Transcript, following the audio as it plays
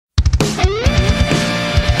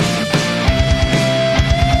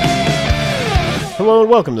Hello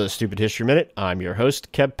and welcome to the Stupid History Minute. I'm your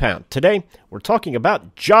host, Kev Pound. Today, we're talking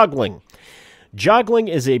about joggling. Joggling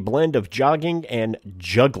is a blend of jogging and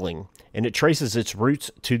juggling, and it traces its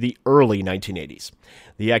roots to the early 1980s.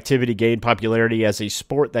 The activity gained popularity as a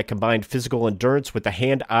sport that combined physical endurance with the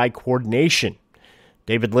hand-eye coordination.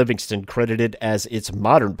 David Livingston, credited as its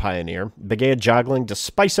modern pioneer, began joggling to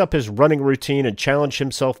spice up his running routine and challenge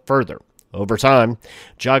himself further. Over time,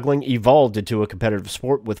 joggling evolved into a competitive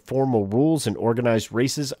sport with formal rules and organized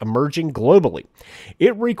races emerging globally.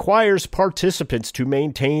 It requires participants to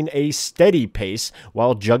maintain a steady pace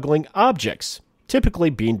while juggling objects, typically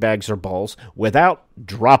beanbags or balls, without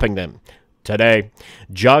dropping them. Today,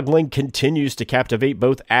 joggling continues to captivate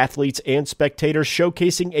both athletes and spectators,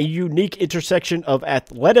 showcasing a unique intersection of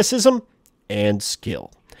athleticism and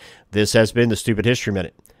skill. This has been the Stupid History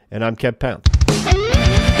Minute, and I'm Kev Pound.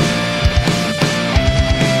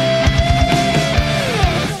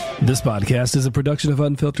 This podcast is a production of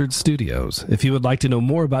Unfiltered Studios. If you would like to know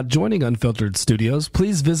more about joining Unfiltered Studios,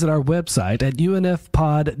 please visit our website at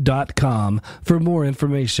unfpod.com for more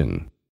information.